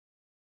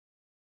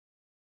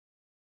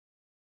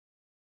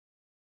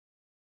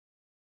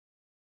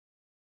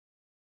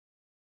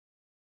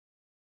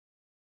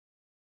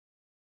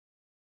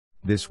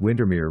This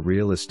Windermere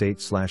Real Estate /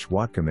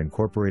 Whatcom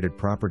Incorporated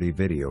property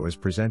video is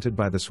presented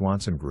by the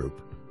Swanson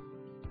Group.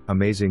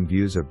 Amazing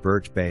views of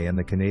Birch Bay and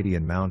the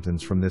Canadian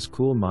mountains from this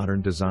cool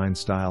modern design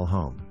style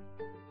home.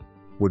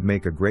 Would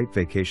make a great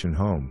vacation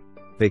home,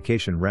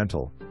 vacation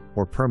rental,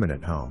 or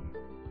permanent home.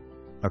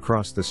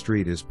 Across the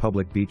street is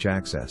public beach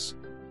access.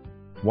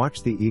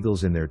 Watch the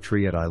eagles in their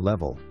tree at eye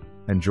level,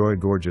 enjoy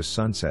gorgeous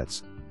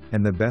sunsets,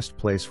 and the best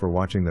place for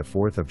watching the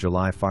 4th of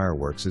July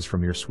fireworks is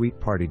from your suite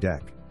party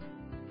deck.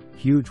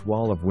 Huge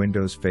wall of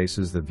windows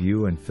faces the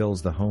view and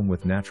fills the home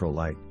with natural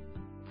light.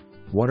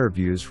 Water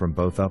views from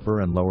both upper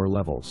and lower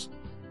levels.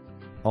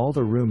 All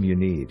the room you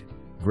need,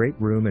 great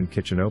room and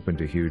kitchen open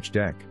to huge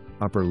deck,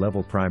 upper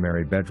level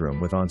primary bedroom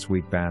with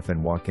ensuite bath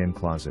and walk-in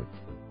closet.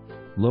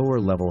 Lower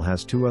level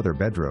has 2 other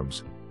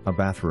bedrooms, a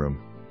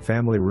bathroom,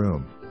 family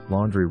room,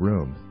 laundry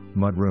room,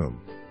 mud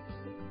room.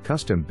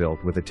 Custom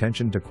built with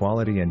attention to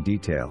quality and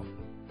detail.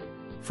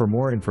 For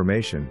more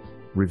information,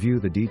 review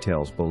the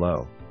details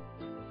below.